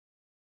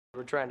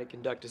We're trying to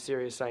conduct a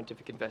serious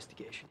scientific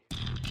investigation.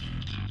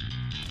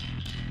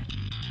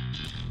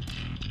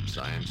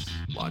 Science,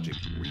 logic,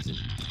 reason.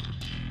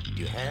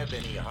 Do you have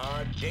any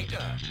hard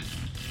data?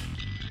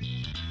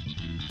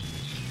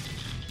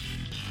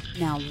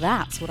 Now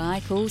that's what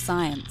I call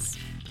science.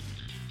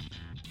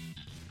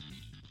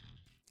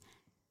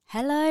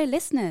 Hello,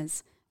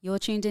 listeners. You're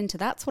tuned in to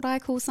That's What I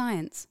Call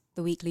Science,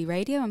 the weekly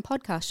radio and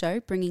podcast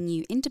show bringing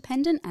you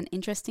independent and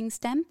interesting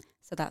STEM,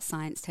 so that's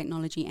science,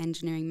 technology,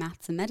 engineering,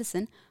 maths and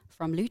medicine,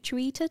 from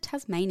Eureka,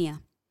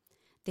 Tasmania.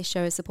 This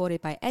show is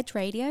supported by Edge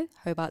Radio,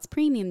 Hobart's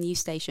premium news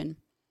station.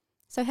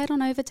 So head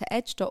on over to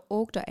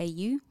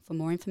edge.org.au for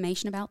more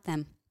information about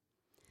them.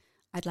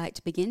 I'd like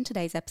to begin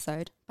today's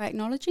episode by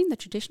acknowledging the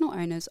traditional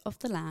owners of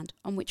the land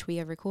on which we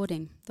are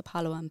recording, the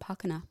Palawa and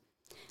Pakana.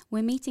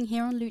 We're meeting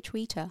here on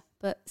Eureka,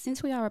 but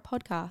since we are a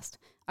podcast,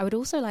 I would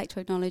also like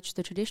to acknowledge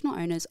the traditional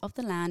owners of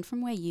the land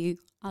from where you,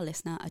 our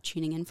listener, are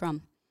tuning in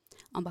from.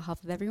 On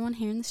behalf of everyone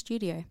here in the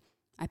studio,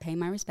 I pay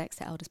my respects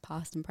to elders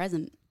past and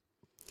present.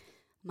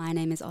 My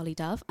name is Ollie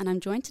Dove, and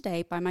I'm joined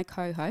today by my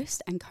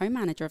co-host and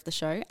co-manager of the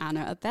show,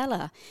 Anna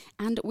Abella.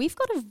 And we've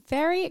got a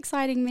very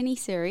exciting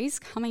mini-series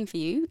coming for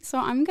you, so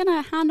I'm going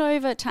to hand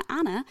over to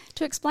Anna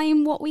to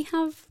explain what we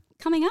have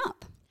coming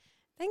up.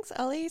 Thanks,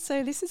 Ollie.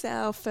 So this is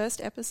our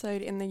first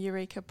episode in the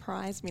Eureka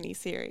Prize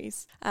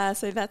mini-series.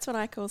 So That's What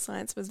I Call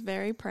Science was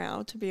very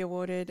proud to be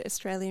awarded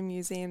Australian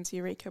Museum's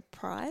Eureka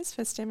Prize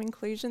for STEM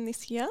inclusion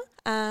this year.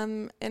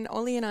 And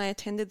Ollie and I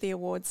attended the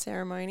awards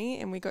ceremony,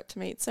 and we got to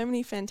meet so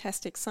many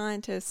fantastic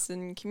scientists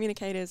and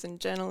communicators and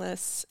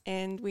journalists,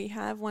 and we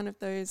have one of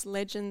those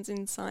legends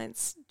in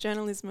science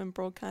journalism and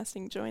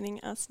broadcasting joining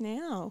us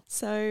now.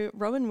 So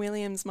Robin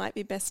Williams might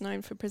be best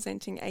known for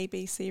presenting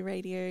ABC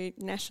Radio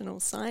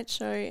National Science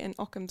Show and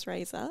Occam's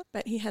Razor,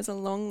 but he has a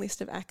long list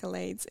of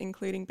accolades,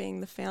 including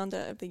being the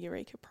founder of the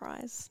Eureka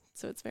Prize.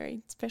 So it's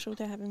very special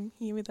to have him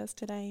here with us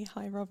today.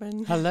 Hi,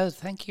 Robin. Hello,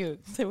 thank you.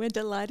 So we're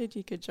delighted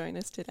you could join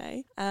us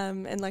today.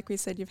 And like we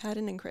said, you've had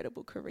an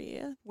incredible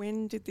career.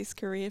 When did this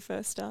career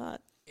first start?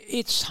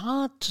 It's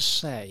hard to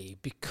say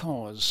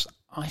because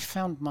I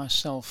found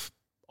myself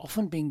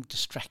often being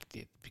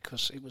distracted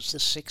because it was the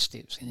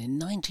 60s. And in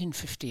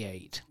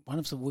 1958, one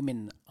of the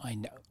women I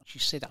know, she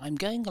said, "I'm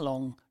going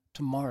along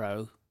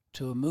tomorrow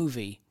to a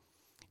movie."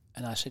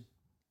 And I said,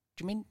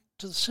 "Do you mean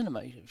to the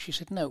cinema?" She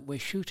said, "No, we're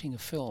shooting a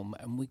film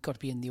and we've got to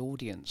be in the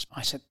audience."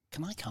 I said,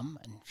 "Can I come?"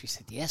 And she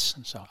said, "Yes."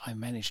 And so I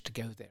managed to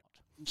go there.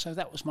 And so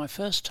that was my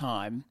first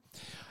time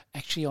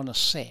actually on a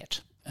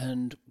set.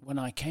 And when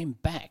I came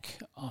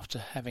back after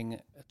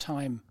having a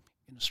time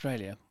in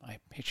Australia, I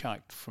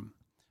hitchhiked from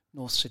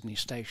North Sydney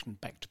Station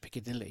back to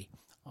Piccadilly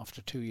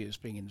after 2 years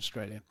being in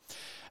Australia.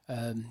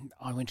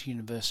 I went to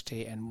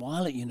university, and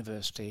while at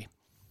university,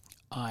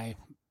 I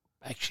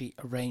actually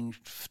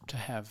arranged to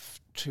have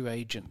two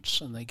agents,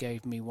 and they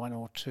gave me 1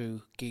 or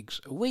 2 gigs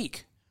a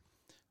week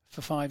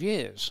for 5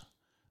 years.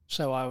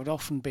 So I would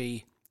often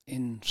be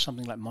in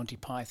something like Monty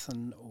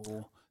Python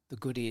or The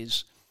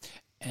Goodies,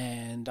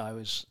 and I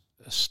was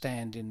a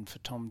stand-in for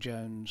Tom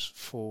Jones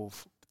for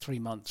 3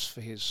 months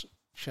for his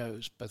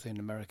shows, both in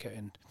America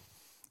and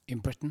in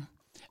Britain.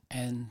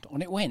 And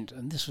on it went,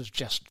 and this was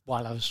just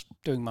while I was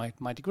doing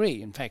my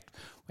degree. In fact,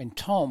 when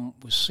Tom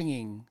was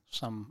singing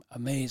some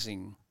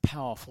amazing,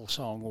 powerful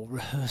song, or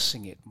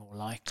rehearsing it more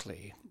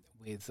likely,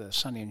 with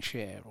Sonny and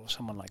Cher or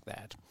someone like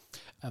that,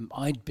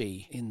 I'd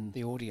be in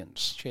the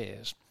audience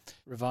chairs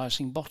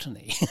revising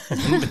botany,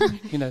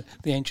 the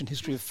ancient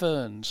history of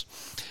ferns.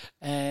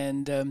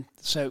 And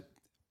so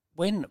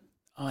when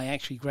I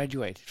actually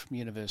graduated from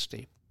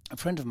university, a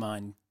friend of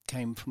mine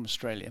came from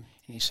Australia,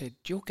 and he said,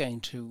 "You're going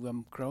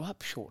to grow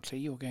up shortly.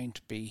 You're going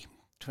to be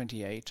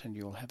 28 and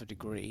you'll have a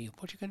degree.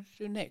 What are you going to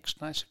do next?"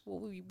 And I said, "Well,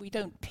 we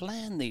don't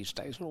plan these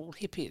days. We're all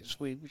hippies.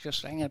 We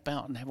just hang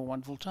about and have a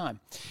wonderful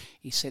time."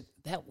 He said,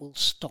 "That will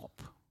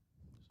stop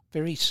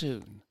very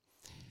soon.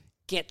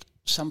 Get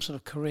some sort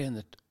of career in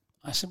that."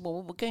 I said,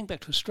 "Well, we're going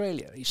back to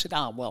Australia." He said,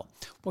 "Well,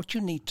 what you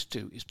need to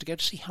do is to go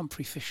to see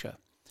Humphrey Fisher.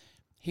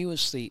 He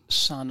was the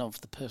son of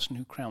the person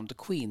who crowned the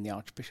Queen, the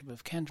Archbishop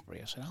of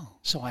Canterbury." I said, "Oh."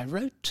 So I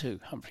wrote to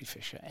Humphrey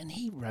Fisher, and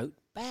he wrote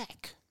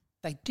back.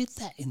 They did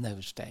that in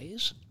those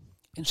days,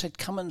 and said,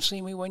 "Come and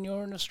see me when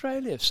you're in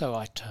Australia." So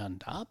I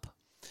turned up,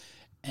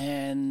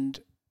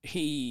 and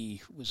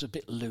he was a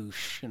bit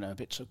loose, a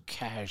bit sort of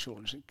casual,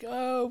 and said,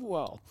 "Oh,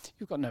 well,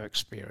 you've got no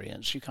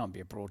experience. You can't be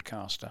a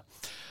broadcaster.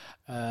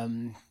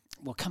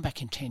 Well, come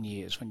back in 10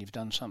 years when you've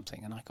done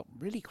something." And I got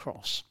really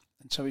cross.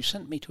 And so he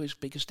sent me to his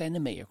biggest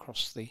enemy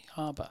across the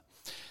harbour,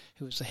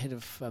 who was the head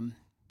of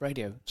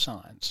radio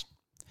science.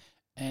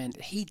 And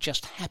he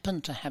just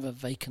happened to have a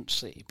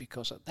vacancy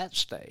because at that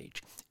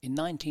stage, in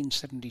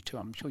 1972,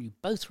 I'm sure you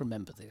both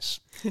remember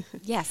this.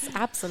 Yes,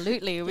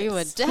 absolutely. We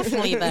were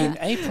definitely there. In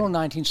April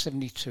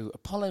 1972,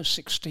 Apollo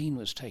 16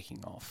 was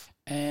taking off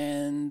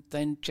and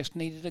then just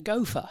needed a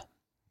gopher.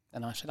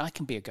 And I said, "I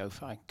can be a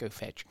gopher, I can go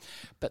fetch."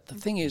 But the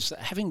thing is that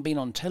having been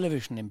on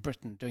television in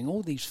Britain, doing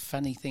all these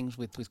funny things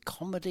with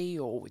comedy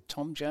or with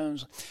Tom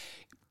Jones,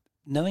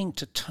 knowing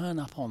to turn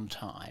up on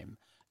time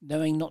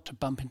knowing not to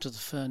bump into the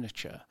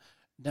furniture,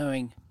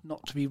 knowing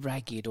not to be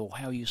ragged or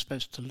how you're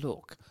supposed to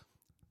look,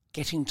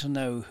 getting to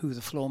know who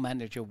the floor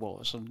manager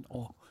was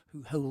or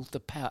who held the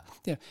power.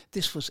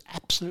 This was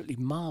absolutely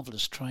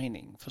marvellous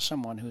training for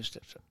someone who was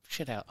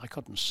shit out. I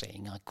couldn't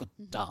sing, I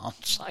couldn't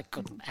dance, I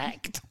couldn't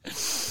act.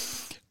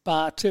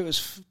 But it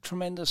was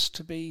tremendous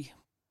to be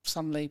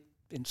suddenly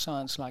in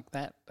science like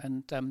that.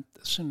 And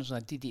as soon as I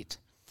did it,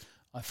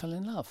 I fell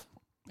in love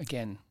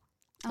again.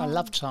 I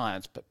loved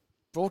science, but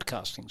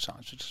broadcasting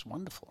science was just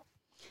wonderful.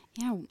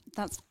 Yeah,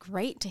 that's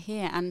great to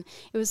hear. And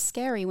it was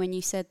scary when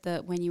you said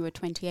that when you were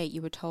 28,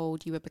 you were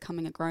told you were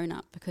becoming a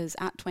grown-up, because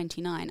at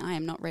 29, I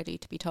am not ready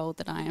to be told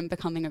that I am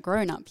becoming a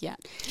grown-up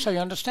yet. So you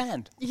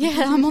understand?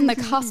 Yeah, I'm on the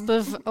cusp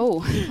of,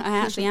 I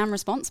actually am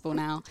responsible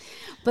now.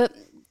 But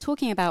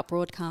talking about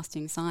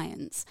broadcasting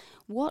science,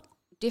 what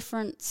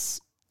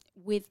difference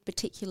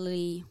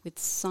particularly with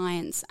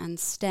science and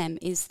STEM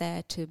is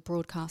there to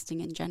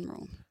broadcasting in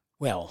general?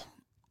 Well,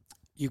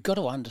 you've got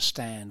to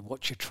understand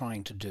what you're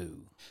trying to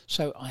do.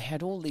 So I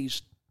had all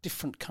these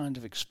different kind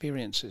of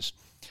experiences,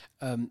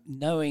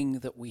 knowing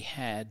that we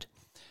had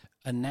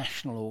a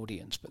national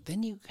audience, but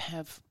then you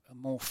have a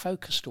more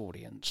focused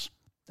audience.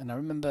 And I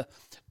remember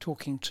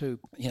talking to,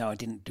 I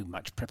didn't do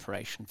much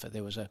preparation for,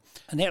 there was a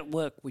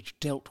network which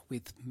dealt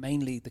with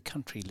mainly the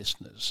country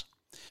listeners.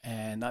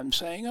 And I'm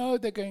saying,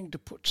 they're going to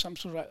put some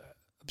sort of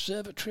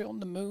observatory on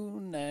the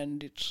moon,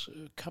 and it's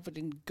covered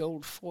in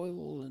gold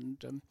foil,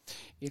 and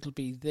it'll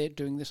be there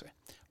doing this.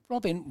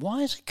 Robin,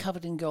 why is it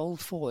covered in gold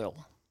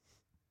foil?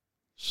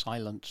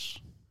 Silence.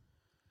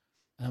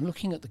 And I'm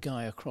looking at the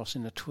guy across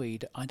in a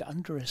tweed. I'd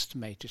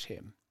underestimated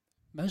him.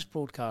 Most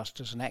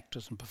broadcasters and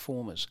actors and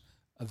performers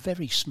are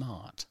very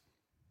smart.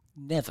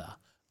 Never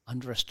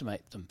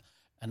underestimate them.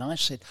 And I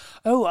said,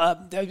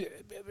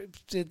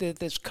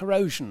 there's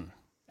corrosion,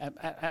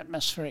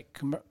 atmospheric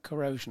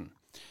corrosion.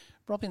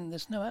 Robin,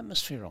 there's no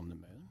atmosphere on the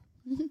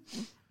moon.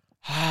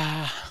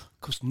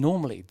 Because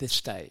normally these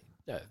days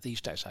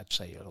I'd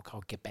say, look,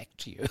 I'll get back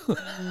to you.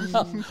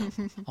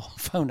 I'll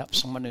phone up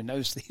someone who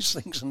knows these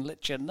things and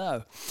let you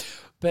know.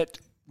 But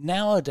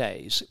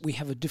nowadays we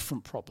have a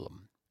different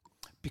problem,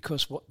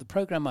 because what the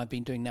program I've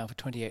been doing now for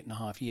 28 and a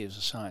half years,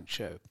 a science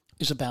show,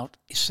 is about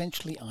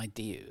essentially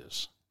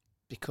ideas,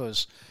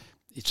 because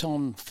it's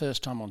on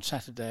first time on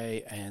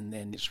Saturday, and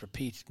then it's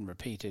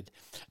repeated,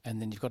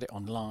 and then you've got it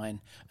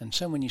online. And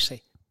so when you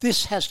say,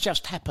 this has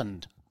just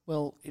happened,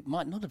 well, it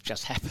might not have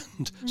just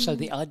happened. Mm-hmm. So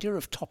the idea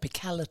of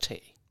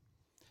topicality.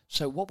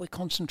 So what we're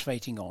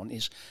concentrating on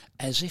is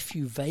as if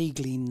you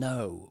vaguely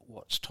know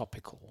what's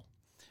topical,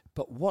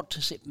 but what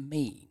does it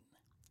mean?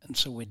 And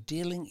so we're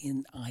dealing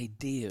in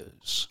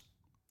ideas,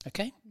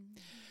 okay?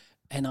 Mm-hmm.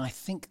 And I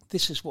think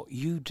this is what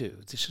you do.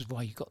 This is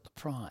why you got the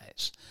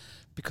prize.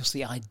 Because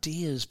the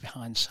ideas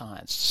behind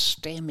science,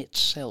 STEM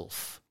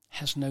itself,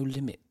 has no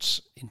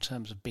limits in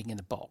terms of being in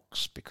a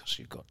box, because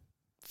you've got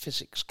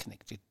physics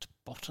connected to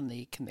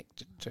botany,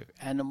 connected to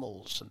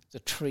animals, and the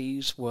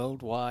trees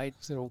worldwide,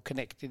 they're all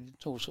connected in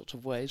all sorts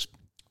of ways.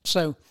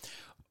 So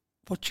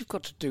what you've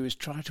got to do is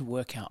try to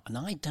work out, and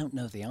I don't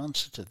know the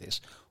answer to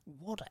this,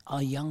 what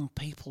are young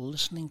people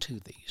listening to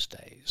these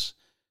days?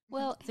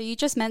 Well, so you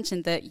just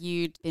mentioned that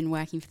you'd been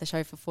working for the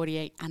show for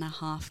 48 and a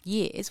half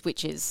years,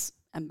 which is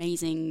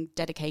amazing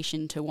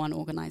dedication to one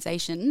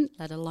organisation,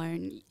 let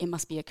alone it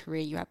must be a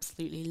career you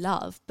absolutely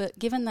love. But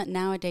given that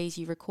nowadays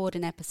you record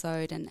an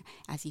episode and,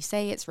 as you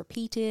say, it's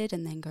repeated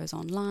and then goes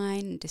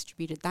online and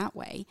distributed that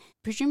way,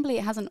 presumably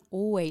it hasn't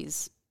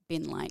always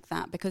been like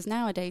that, because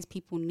nowadays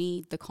people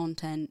need the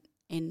content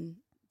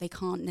they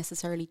can't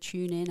necessarily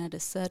tune in at a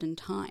certain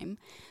time.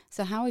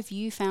 So how have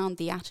you found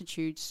the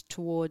attitudes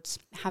towards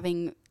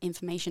having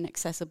information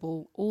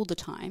accessible all the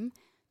time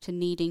to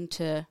needing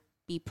to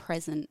be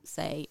present,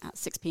 say, at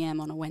 6 p.m.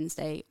 on a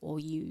Wednesday, or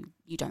you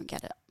don't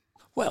get it?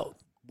 Well,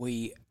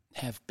 we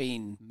have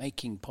been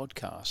making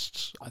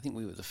podcasts. I think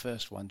we were the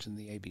first ones in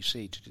the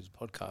ABC to do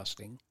the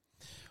podcasting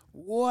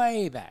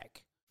way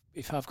back.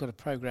 If I've got a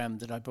program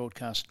that I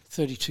broadcast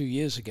 32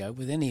 years ago,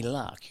 with any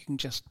luck, you can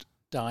just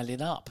dial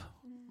it up,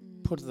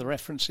 put the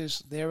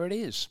references, there it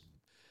is.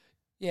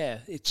 Yeah,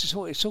 it's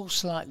all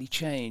slightly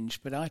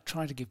changed, but I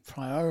try to give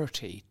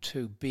priority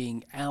to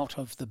being out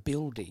of the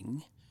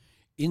building,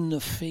 in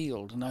the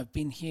field. And I've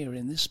been here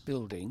in this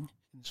building,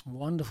 in this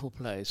wonderful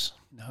place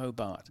in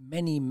Hobart,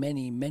 many,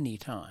 many, many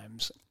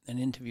times, and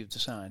interviewed the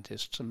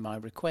scientists. And my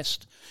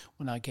request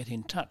when I get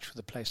in touch with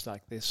a place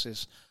like this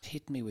is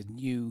hit me with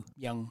new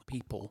young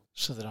people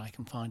so that I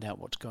can find out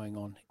what's going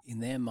on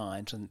in their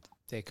minds and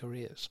their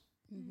careers.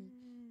 Mm-hmm.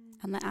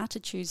 And the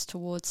attitudes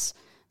towards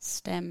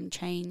STEM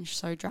change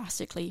so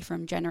drastically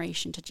from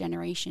generation to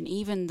generation.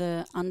 Even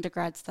the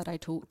undergrads that I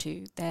talk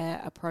to, their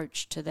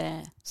approach to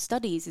their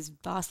studies is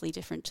vastly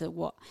different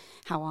to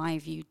how I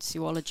viewed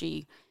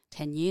zoology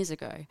 10 years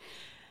ago.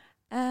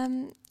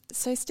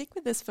 So stick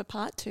with us for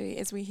part 2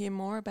 as we hear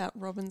more about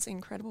Robin's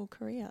incredible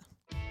career.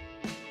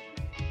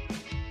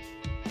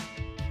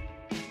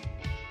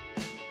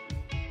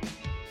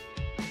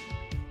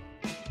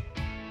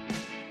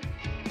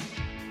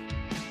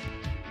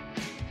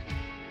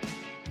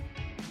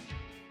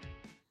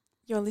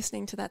 You're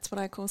listening to That's What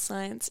I Call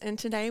Science, and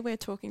today we're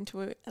talking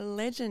to a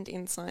legend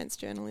in science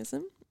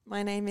journalism.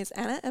 My name is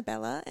Anna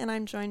Abella, and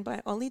I'm joined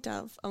by Ollie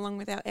Dove, along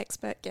with our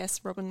expert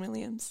guest, Robin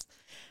Williams,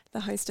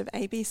 the host of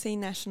ABC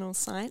National's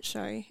Science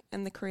Show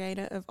and the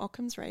creator of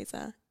Occam's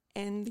Razor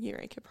and the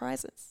Eureka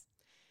Prizes.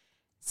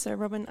 So,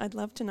 Robin, I'd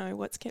love to know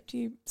what's kept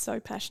you so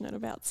passionate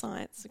about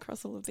science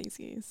across all of these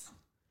years.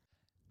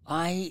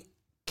 I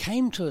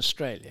came to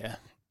Australia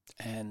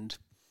and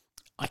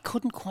I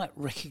couldn't quite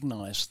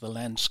recognise the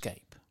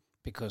landscape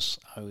because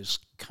I was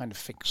kind of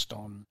fixed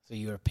on the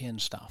European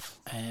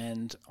stuff,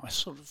 and I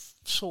sort of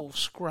saw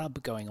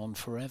scrub going on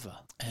forever,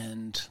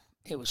 and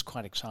it was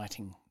quite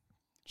exciting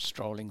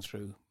strolling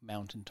through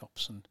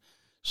mountaintops, and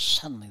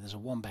suddenly there's a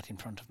wombat in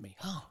front of me.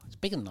 Oh, it's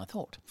bigger than I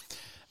thought.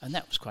 And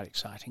that was quite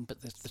exciting.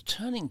 But the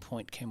turning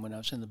point came when I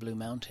was in the Blue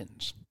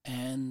Mountains,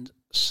 and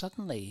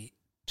suddenly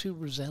two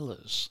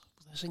rosellas,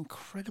 those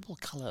incredible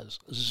colours,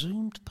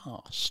 zoomed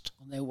past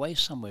on their way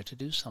somewhere to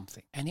do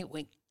something. And it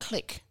went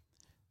click.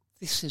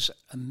 This is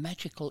a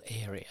magical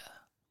area.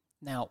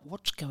 Now,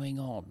 what's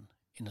going on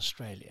in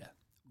Australia?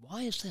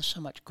 Why is there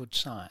so much good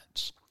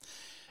science?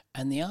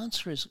 And the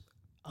answer is,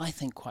 I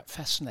think, quite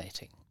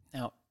fascinating.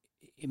 Now,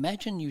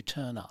 imagine you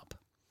turn up.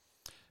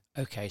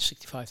 Okay,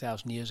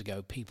 65,000 years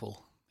ago,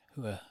 people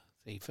who were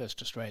the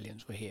first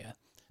Australians were here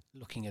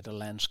looking at a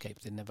landscape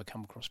they'd never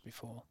come across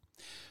before.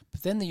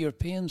 But then the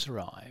Europeans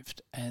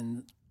arrived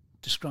and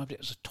described it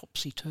as a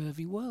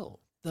topsy-turvy world.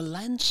 The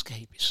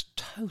landscape is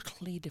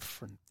totally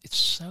different. It's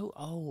so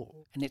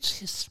old, and its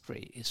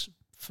history is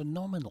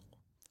phenomenal.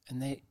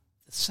 And the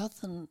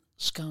southern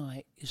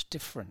sky is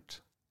different.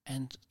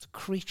 And the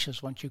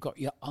creatures, once you've got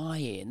your eye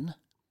in,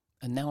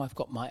 and now I've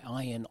got my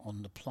eye in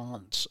on the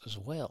plants as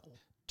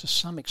well, to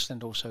some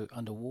extent also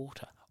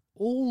underwater,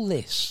 all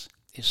this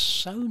is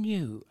so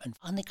new and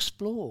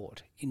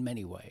unexplored in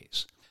many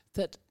ways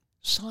that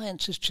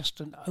science is just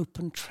an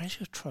open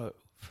treasure trove.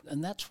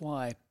 And that's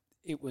why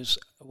it was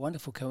a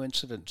wonderful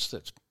coincidence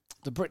that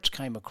the Brits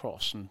came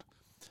across, and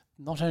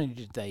not only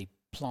did they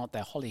plant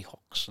their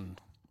hollyhocks and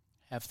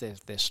have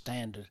their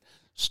standard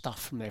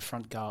stuff from their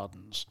front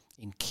gardens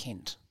in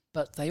Kent,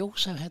 but they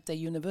also had their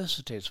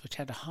universities, which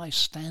had a high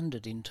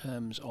standard in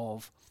terms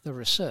of the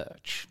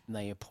research. And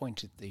they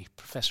appointed the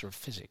professor of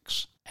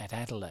physics at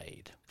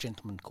Adelaide, a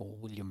gentleman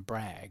called William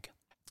Bragg.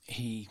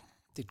 He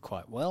did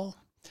quite well,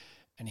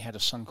 and he had a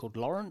son called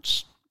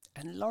Lawrence,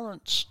 and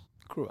Lawrence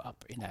grew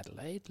up in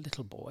Adelaide,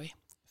 little boy,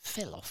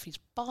 fell off his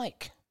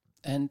bike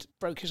and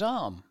broke his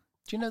arm.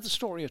 Do you know the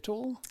story at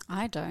all?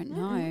 I don't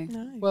know.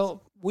 No.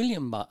 Well,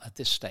 William, at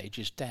this stage,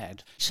 his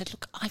dad, said,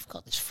 look, I've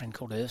got this friend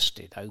called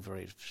Ersted over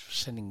here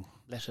sending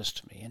letters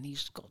to me, and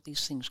he's got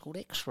these things called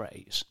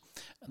X-rays.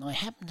 And I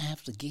happen to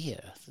have the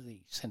gear that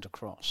he sent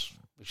across,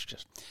 which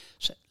just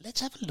said,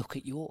 let's have a look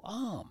at your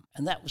arm.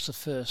 And that was the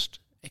first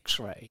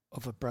X-ray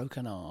of a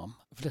broken arm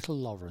of little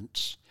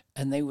Lawrence.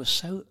 And they were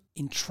so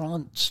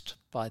entranced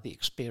by the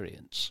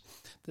experience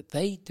that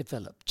they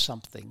developed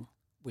something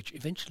which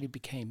eventually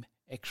became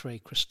X-ray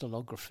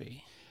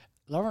crystallography.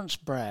 Lawrence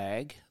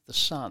Bragg, the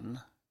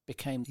son,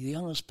 became the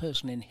youngest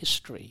person in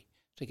history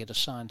to get a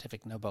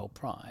scientific Nobel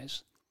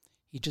Prize.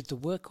 He did the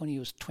work when he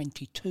was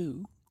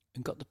 22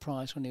 and got the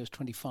prize when he was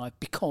 25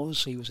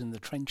 because he was in the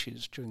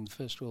trenches during the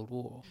First World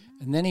War.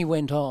 And then he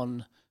went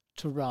on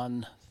to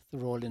run the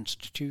Royal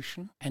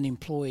Institution and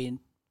employ in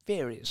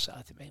various,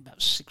 I think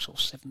about 6 or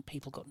 7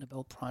 people got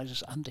Nobel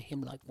Prizes under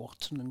him, like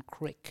Watson and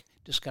Crick,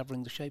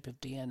 discovering the shape of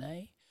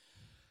DNA.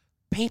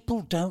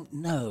 People don't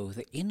know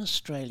that in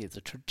Australia the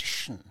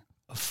tradition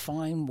of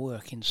fine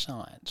work in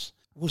science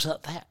was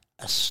at that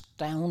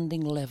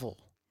astounding level.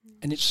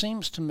 And it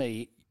seems to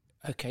me,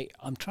 okay,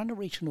 I'm trying to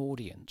reach an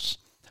audience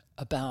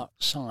about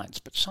science,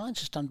 but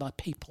science is done by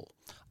people,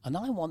 and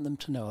I want them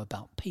to know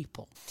about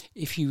people.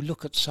 If you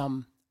look at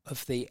some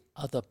of the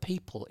other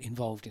people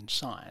involved in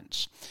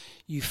science,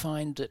 you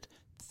find that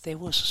there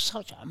was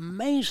such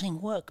amazing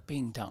work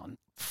being done.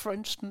 For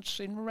instance,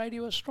 in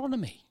radio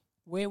astronomy.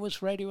 Where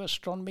was radio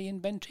astronomy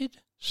invented?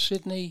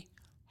 Sydney,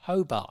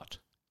 Hobart.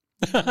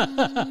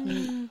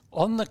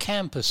 On the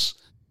campus,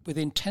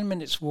 within 10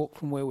 minutes walk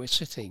from where we're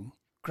sitting,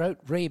 Grote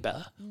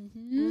Reber,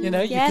 you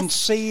know, you can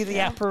see the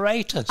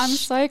apparatus. I'm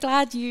so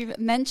glad you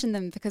mentioned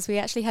them because we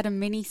actually had a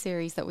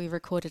mini-series that we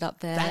recorded up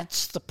there.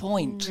 That's the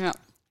point. Yeah.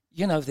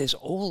 You know, there's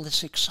all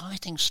this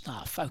exciting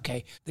stuff.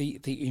 Okay,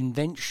 the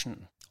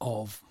invention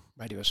of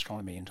radio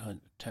astronomy in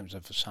terms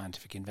of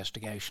scientific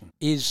investigation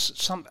is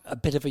a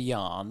bit of a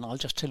yarn. I'll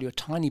just tell you a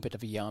tiny bit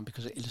of a yarn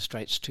because it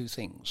illustrates two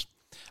things,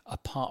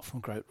 apart from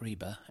Grote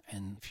Reber,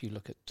 and if you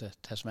look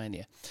at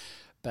Tasmania.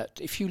 But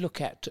if you look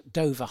at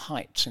Dover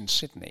Heights in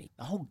Sydney,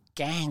 a whole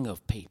gang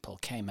of people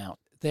came out.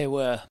 There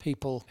were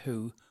people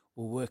who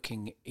were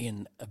working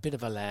in a bit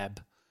of a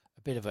lab,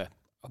 a bit of a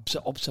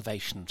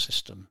observation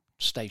system,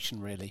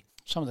 station really.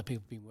 Some of the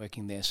people who've been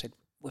working there said,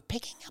 we're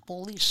picking up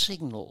all these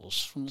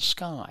signals from the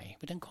sky.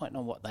 We don't quite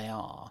know what they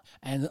are.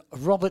 And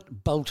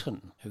Robert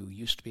Bolton, who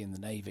used to be in the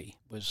Navy,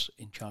 was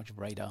in charge of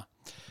radar.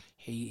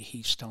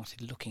 He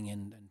started looking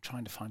in and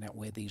trying to find out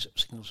where these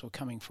signals were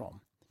coming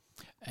from.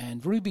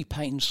 And Ruby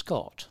Payne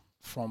Scott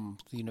from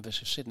the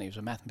University of Sydney was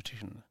a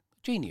mathematician,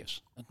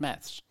 genius at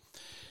maths.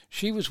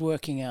 She was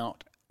working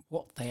out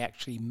what they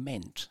actually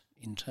meant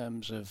in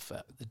terms of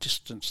the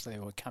distance they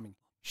were coming.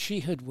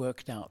 She had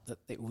worked out that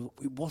it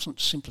wasn't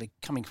simply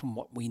coming from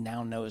what we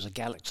now know as a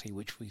galaxy,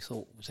 which we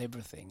thought was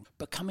everything,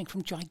 but coming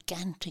from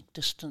gigantic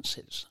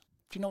distances.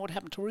 Do you know what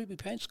happened to Ruby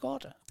Payne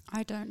Scott?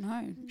 I don't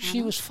know.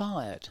 She was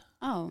fired.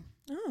 Oh.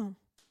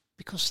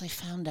 Because they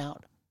found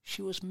out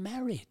she was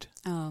married.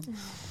 Oh.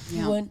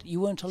 You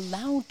weren't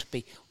allowed to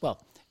be.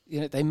 Well,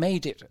 they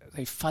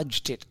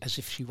fudged it as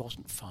if she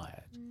wasn't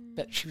fired.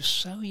 But she was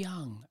so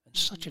young and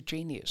such a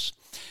genius.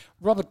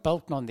 Robert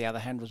Bolton, on the other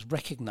hand, was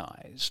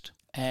recognised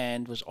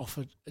and was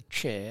offered a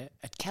chair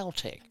at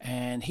Caltech.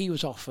 And he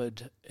was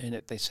offered, in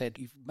it, they said,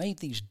 you've made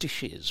these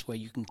dishes where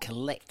you can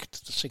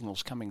collect the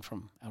signals coming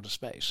from outer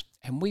space,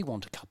 and we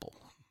want a couple.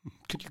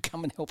 Could you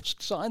come and help us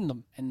design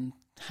them and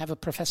have a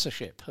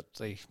professorship at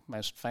the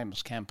most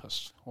famous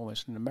campus,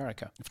 almost in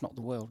America, if not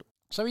the world?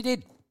 So he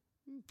did.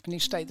 And he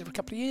stayed there for a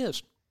couple of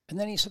years. And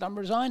then he said, I'm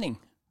resigning.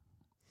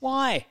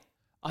 Why?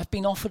 I've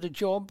been offered a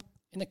job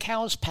in a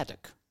cow's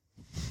paddock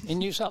in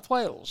New South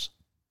Wales.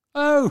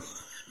 Oh,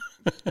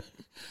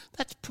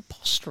 that's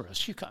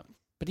preposterous. You can't.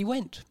 But he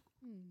went,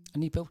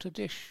 and he built a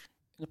dish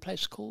in a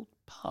place called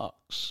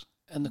Parkes.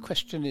 And the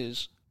question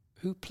is,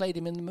 who played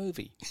him in the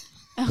movie?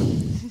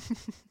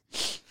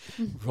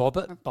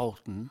 Robert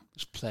Bolton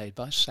was played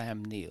by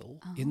Sam Neill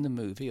in the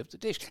movie of the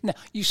dish. Now,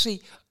 you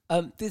see,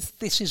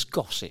 this is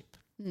gossip.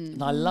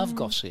 And I love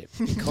gossip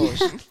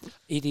because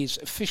it is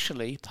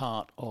officially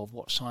part of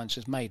what science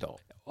is made of.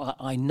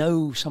 I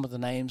know some of the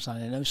names,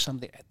 and I know some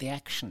of the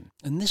action.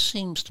 And this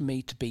seems to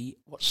me to be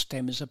what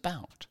STEM is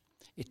about.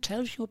 It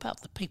tells you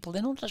about the people.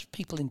 They're not just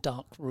people in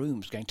dark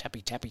rooms going tappy,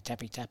 tappy,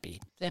 tappy,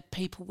 tappy. They're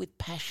people with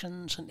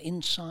passions and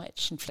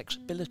insights and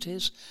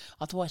flexibilities.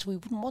 Otherwise, we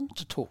wouldn't want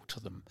to talk to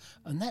them.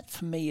 And that,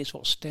 for me, is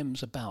what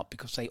STEM's about,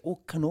 because they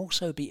can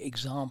also be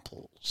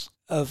examples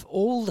of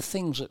all the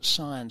things that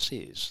science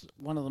is.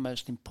 One of the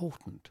most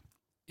important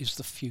is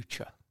the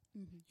future.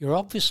 Mm-hmm. You're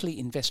obviously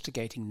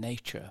investigating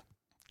nature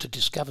to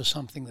discover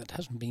something that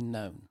hasn't been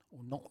known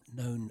or not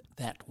known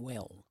that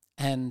well.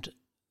 And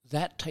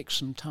that takes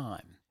some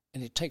time.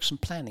 And it takes some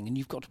planning, and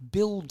you've got to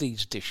build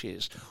these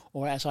dishes,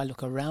 or as I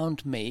look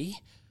around me,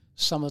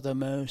 some of the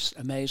most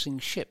amazing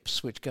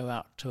ships which go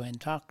out to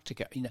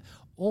Antarctica.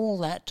 All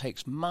that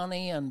takes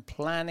money and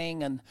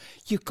planning, and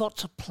you've got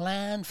to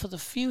plan for the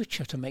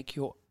future to make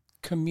your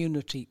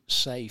community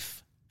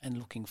safe and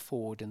looking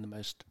forward in the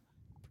most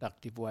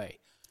productive way.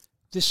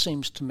 This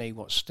seems to me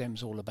what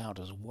STEM's all about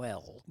as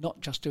well,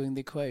 not just doing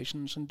the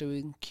equations and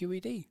doing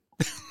QED.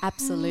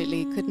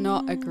 Absolutely. Could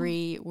not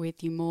agree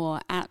with you more.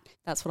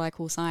 That's what I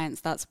call science.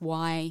 That's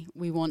why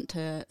we want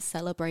to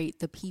celebrate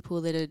the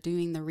people that are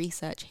doing the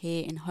research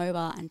here in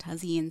Hobart and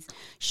Tassie and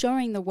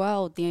showing the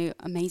world the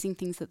amazing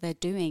things that they're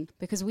doing,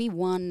 because we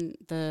won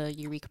the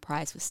Eureka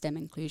Prize for STEM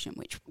inclusion,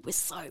 which we're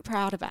so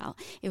proud about.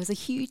 It was a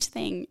huge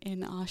thing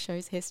in our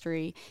show's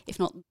history, if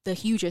not the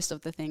hugest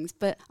of the things.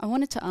 But I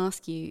wanted to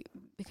ask you,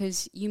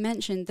 because you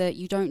mentioned that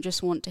you don't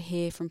just want to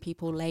hear from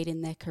people late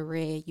in their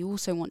career, you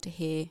also want to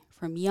hear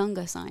from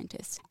younger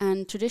scientists.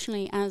 And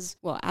traditionally, as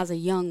a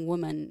young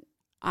woman,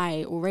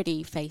 I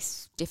already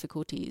face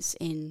difficulties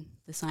in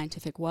the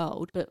scientific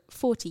world, but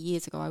 40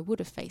 years ago I would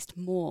have faced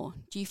more.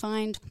 Do you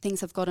find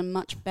things have gotten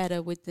much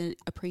better with the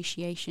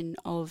appreciation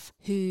of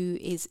who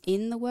is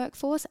in the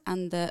workforce,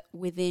 and that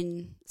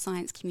within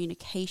science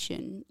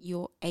communication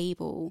you're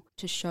able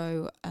to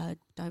show a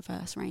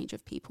diverse range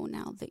of people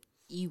now that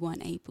you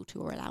weren't able to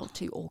or allowed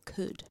to or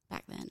could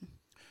back then?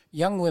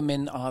 Young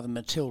women are the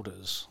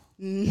Matildas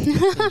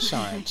in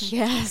science.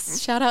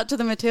 Yes, shout out to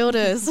the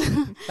Matildas.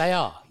 They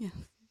are. Yeah.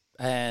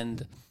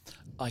 And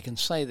I can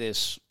say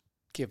this,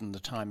 given the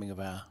timing of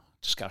our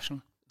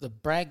discussion, the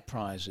Bragg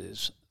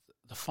Prizes,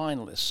 the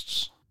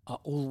finalists, are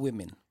all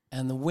women.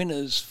 And the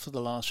winners for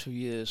the last few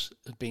years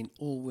have been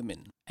all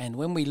women. And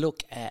when we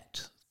look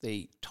at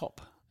the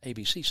top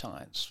ABC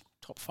Science,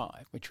 top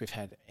 5, which we've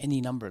had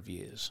any number of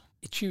years,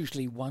 it's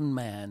usually 1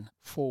 man,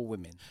 4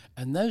 women.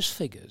 And those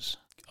figures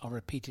are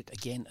repeated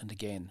again and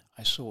again.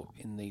 I saw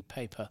in the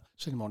paper,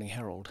 Sydney Morning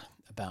Herald,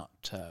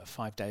 about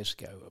 5 days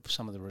ago, of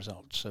some of the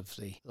results of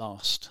the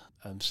last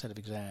set of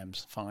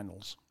exams,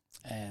 finals.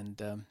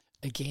 And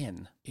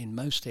again, in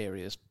most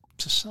areas,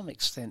 to some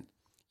extent,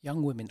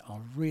 young women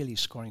are really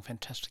scoring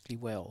fantastically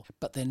well,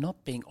 but they're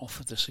not being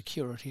offered the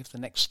security of the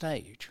next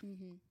stage.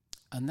 Mm-hmm.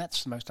 And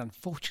that's the most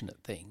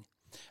unfortunate thing.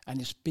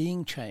 And it's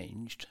being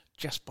changed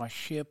just by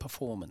sheer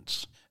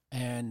performance.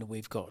 And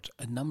we've got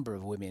a number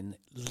of women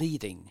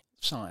leading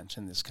science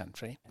in this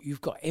country.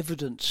 You've got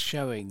evidence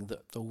showing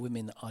that the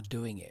women are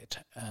doing it.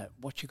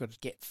 What you've got to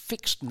get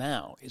fixed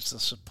now is the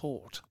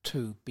support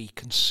to be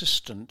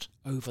consistent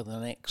over the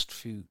next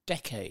few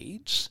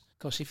decades,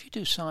 because if you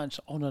do science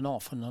on and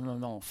off and on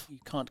and off, you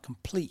can't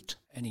complete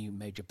any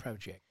major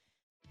project.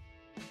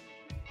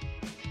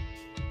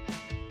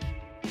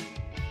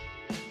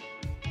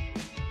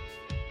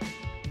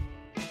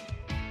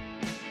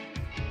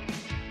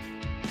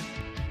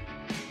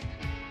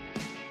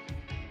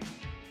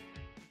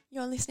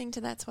 You're listening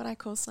to That's What I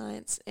Call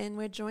Science, and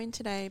we're joined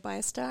today by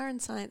a star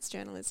in science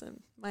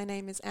journalism. My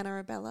name is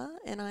Anna Rabella,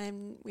 and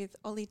I'm with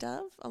Ollie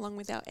Dove, along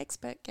with our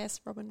expert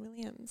guest, Robin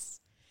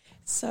Williams.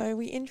 So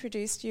we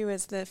introduced you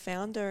as the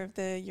founder of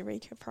the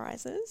Eureka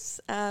Prizes.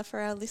 For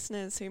our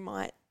listeners who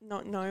might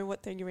not know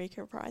what the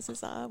Eureka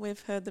Prizes are,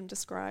 we've heard them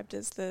described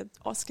as the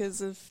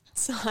Oscars of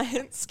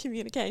science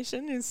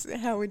communication.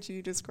 How would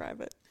you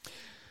describe it?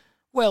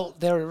 Well,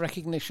 they're a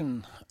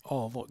recognition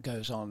of what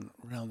goes on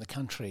around the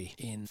country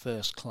in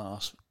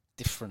first-class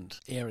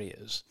different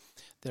areas.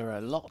 There are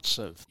lots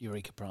of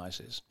Eureka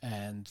Prizes,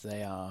 and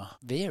they are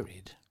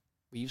varied.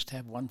 We used to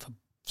have one for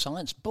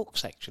science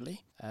books,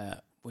 actually,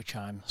 which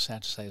I'm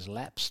sad to say has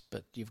lapsed,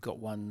 but you've got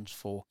ones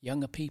for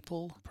younger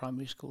people,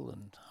 primary school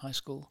and high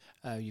school.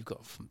 You've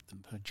got them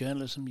for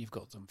journalism, you've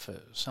got them for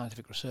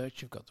scientific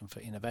research, you've got them for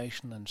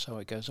innovation, and so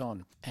it goes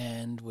on.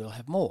 And we'll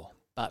have more.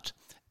 But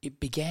it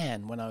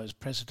began when I was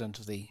president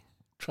of the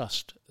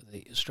Trust,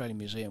 the Australian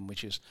Museum,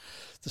 which is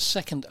the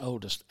second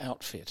oldest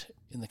outfit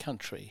in the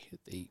country,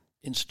 the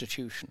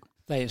institution.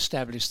 They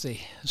established the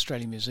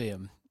Australian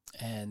Museum,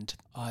 and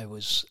I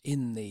was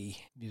in the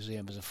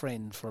museum as a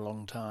friend for a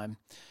long time,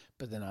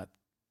 but then I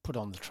put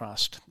on the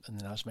Trust, and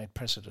then I was made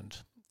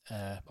president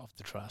of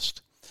the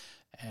Trust,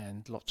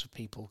 and lots of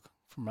people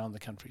from around the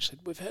country said,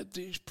 we've had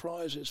these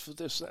prizes for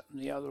this, that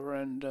and the other,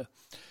 and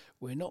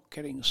we're not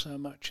getting so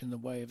much in the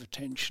way of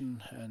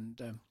attention,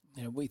 and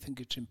we think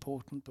it's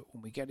important, but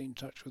when we get in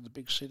touch with the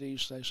big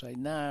cities, they say,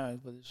 no,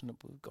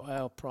 we've got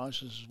our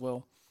prizes as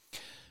well.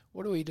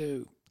 What do we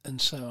do?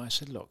 And so I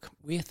said, look,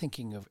 we're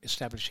thinking of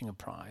establishing a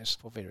prize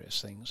for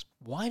various things.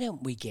 Why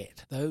don't we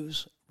get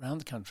those around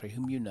the country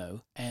whom you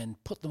know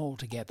and put them all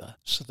together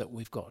so that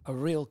we've got a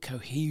real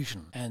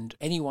cohesion, and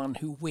anyone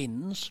who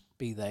wins,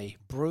 be they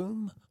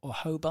Broome or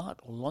Hobart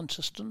or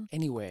Launceston,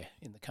 anywhere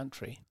in the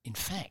country, in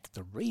fact,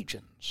 the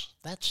regions,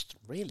 that's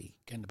really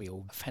going to be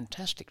a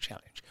fantastic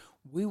challenge.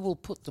 We will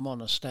put them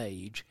on a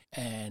stage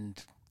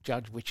and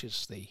judge which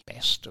is the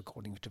best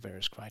according to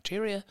various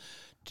criteria,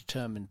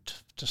 determined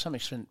to some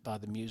extent by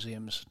the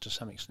museums, to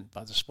some extent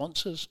by the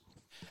sponsors,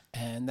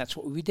 and that's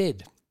what we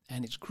did.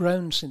 And it's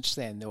grown since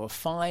then. There were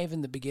 5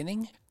 in the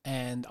beginning,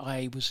 and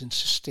I was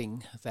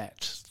insisting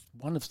that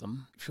one of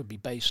them should be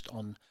based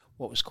on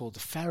what was called the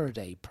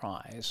Faraday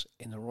Prize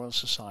in the Royal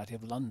Society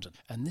of London.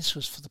 And this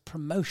was for the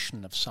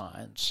promotion of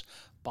science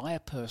by a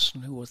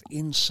person who was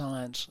in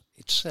science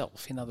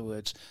itself. In other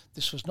words,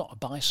 this was not a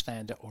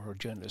bystander or a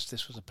journalist.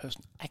 This was a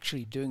person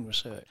actually doing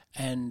research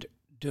and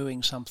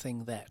doing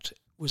something that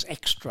was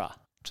extra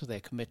to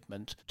their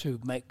commitment to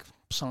make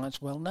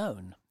science well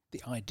known.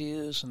 The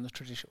ideas and the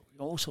tradition,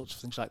 all sorts of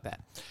things like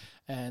that.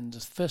 And the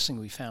first thing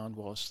we found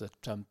was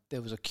that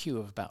there was a queue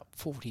of about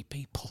 40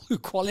 people who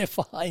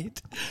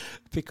qualified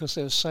because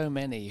there were so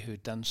many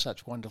who'd done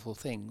such wonderful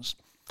things.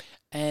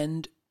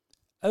 And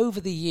over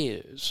the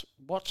years,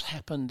 what's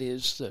happened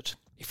is that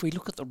if we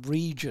look at the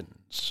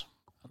regions,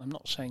 and I'm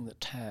not saying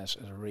that Tas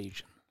is a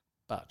region,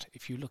 but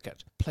if you look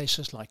at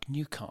places like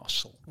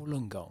Newcastle,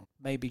 Wollongong,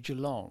 maybe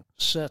Geelong,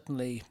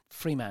 certainly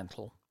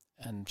Fremantle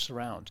and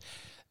surround,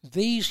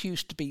 these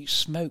used to be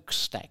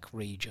smokestack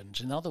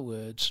regions. In other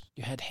words,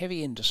 you had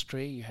heavy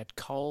industry, you had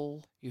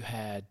coal, you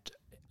had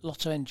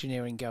lots of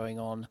engineering going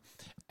on,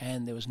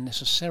 and there was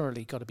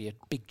necessarily got to be a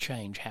big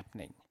change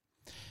happening.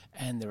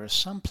 And there are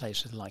some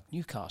places like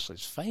Newcastle,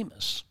 it's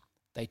famous.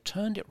 They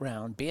turned it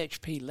round,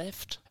 BHP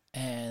left,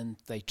 and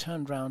they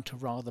turned round to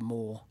rather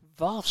more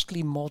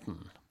vastly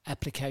modern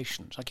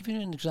applications. I'll give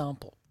you an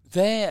example.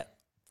 There,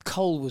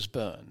 coal was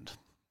burned.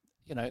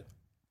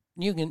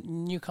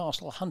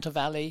 Newcastle, Hunter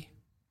Valley,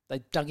 they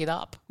dug it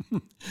up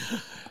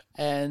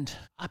and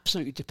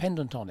absolutely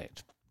dependent on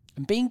it.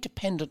 And being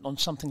dependent on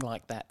something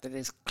like that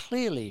is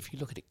clearly, if you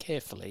look at it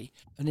carefully,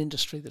 an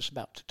industry that's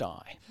about to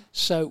die.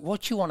 So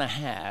what you want to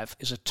have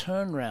is a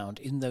turnaround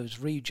in those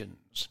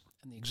regions.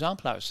 And the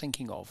example I was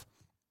thinking of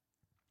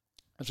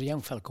was a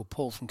young fellow called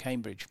Paul from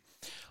Cambridge.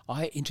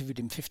 I interviewed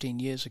him 15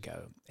 years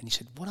ago, and he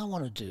said, what I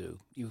want to do,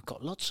 you've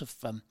got lots of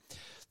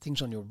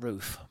things on your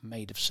roof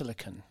made of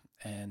silicon,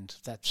 and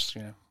that's,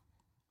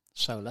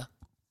 solar,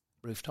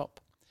 rooftop.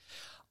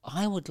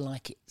 I would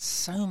like it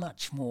so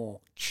much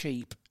more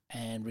cheap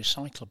and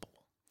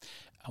recyclable.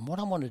 And what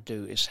I want to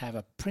do is have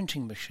a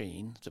printing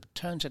machine that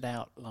turns it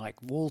out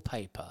like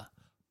wallpaper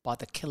by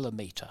the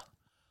kilometre.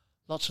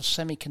 Lots of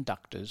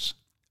semiconductors,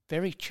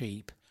 very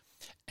cheap,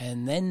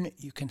 and then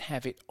you can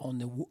have it on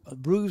the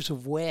roofs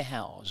of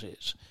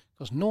warehouses,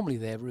 because normally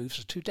their roofs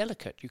are too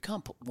delicate. You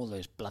can't put all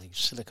those bloody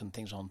silicon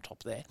things on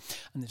top there.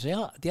 And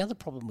the other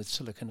problem with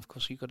silicon, of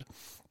course,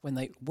 when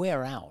they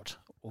wear out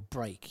or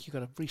break, you've got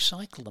to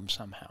recycle them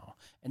somehow.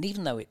 And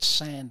even though it's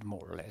sand,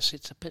 more or less,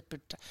 it's a bit,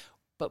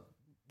 but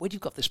when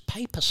you've got this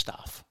paper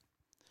stuff,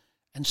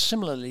 and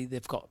similarly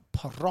they've got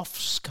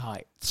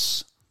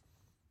perovskites,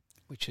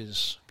 which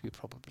is, you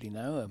probably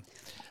know,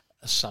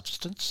 a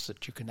substance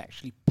that you can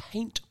actually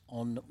paint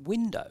on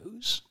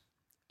windows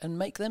and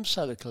make them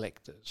solar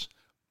collectors,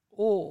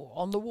 or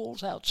on the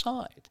walls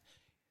outside.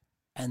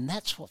 And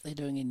that's what they're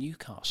doing in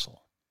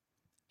Newcastle.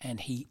 And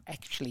he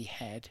actually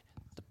had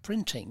the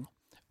printing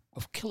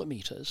of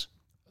kilometres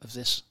of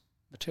this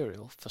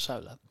material for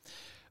solar,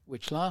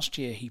 which last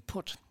year he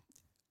put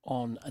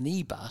on an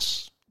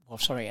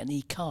an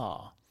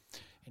e-car,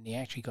 and he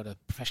actually got a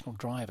professional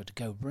driver to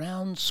go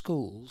round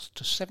schools,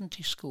 to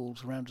 70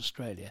 schools around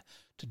Australia,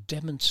 to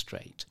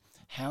demonstrate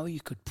how you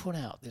could put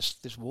out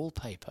this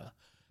wallpaper,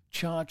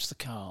 charge the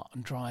car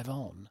and drive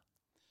on,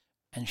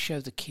 and show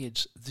the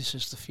kids this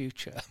is the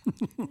future.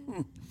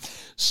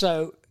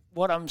 So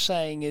what I'm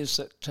saying is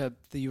that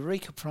the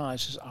Eureka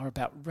Prizes are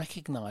about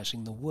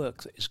recognising the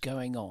work that is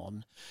going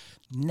on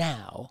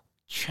now,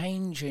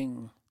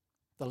 changing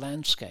the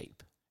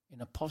landscape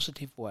in a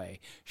positive way,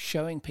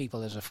 showing people.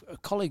 There's a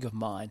colleague of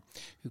mine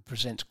who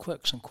presents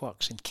Quirks and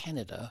Quarks in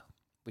Canada,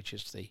 which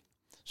is the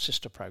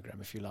sister program,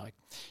 if you like.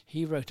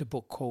 He wrote a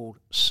book called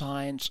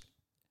Science,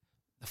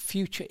 The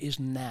Future is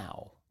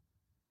Now.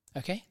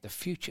 Okay? The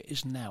future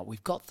is now.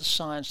 We've got the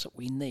science that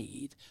we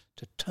need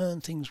to turn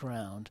things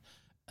around,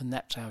 and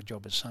that's our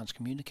job as science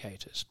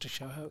communicators, to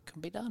show how it can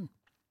be done.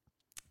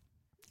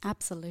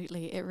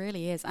 Absolutely, it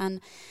really is.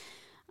 And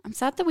I'm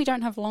sad that we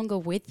don't have longer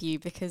with you,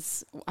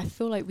 because I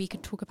feel like we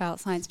could talk about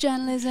science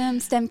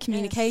journalism, STEM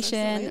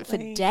communication for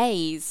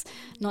days,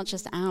 not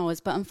just hours.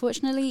 But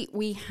unfortunately,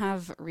 we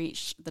have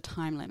reached the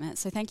time limit.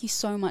 So thank you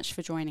so much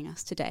for joining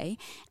us today.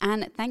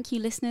 And thank you,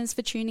 listeners,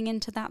 for tuning in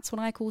to That's What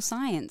I Call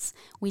Science.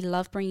 We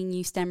love bringing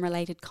you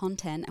STEM-related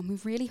content, and we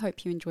really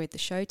hope you enjoyed the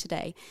show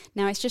today.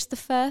 Now, it's just the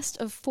first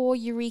of 4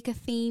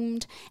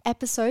 Eureka-themed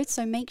episodes,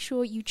 so make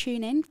sure you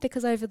tune in,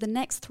 because over the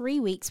next 3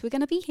 weeks, we're going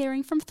to be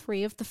hearing from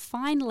 3 of the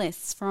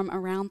finalists from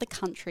around the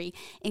country,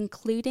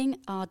 including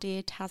our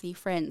dear Tassie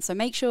friends. So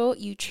make sure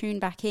you tune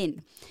back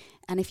in.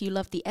 And if you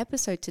loved the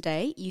episode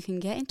today, you can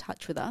get in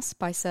touch with us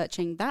by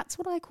searching That's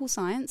What I Call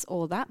Science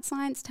or That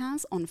Science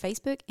Taz on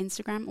Facebook,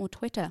 Instagram or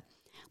Twitter.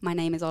 My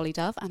name is Ollie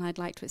Dove, and I'd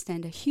like to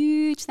extend a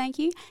huge thank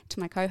you to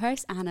my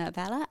co-host Anna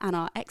Bella and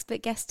our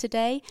expert guest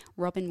today,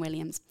 Robin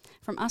Williams.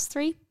 From us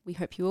 3, we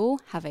hope you all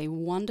have a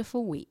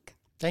wonderful week.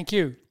 Thank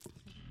you.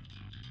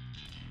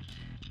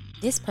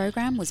 This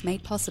program was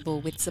made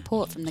possible with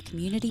support from the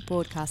Community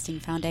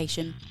Broadcasting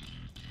Foundation.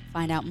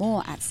 Find out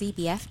more at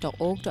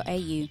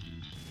cbf.org.au.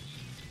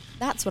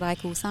 That's What I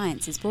Call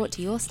Science is brought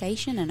to your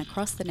station and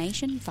across the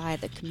nation via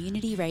the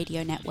Community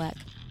Radio Network.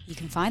 You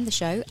can find the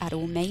show at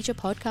all major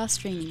podcast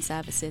streaming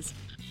services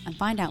and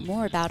find out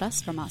more about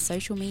us from our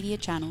social media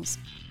channels.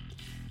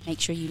 Make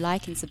sure you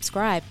like and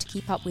subscribe to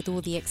keep up with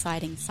all the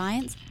exciting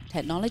science,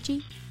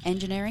 technology,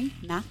 engineering,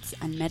 maths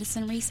and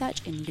medicine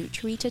research in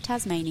Lutruwita,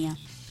 Tasmania.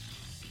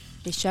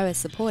 This show is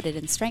supported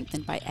and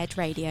strengthened by Edge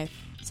Radio,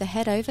 so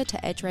head over to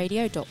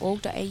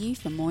edgeradio.org.au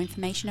for more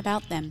information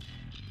about them.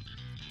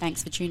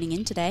 Thanks for tuning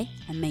in today,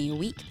 and may your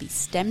week be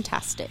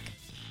STEM-tastic.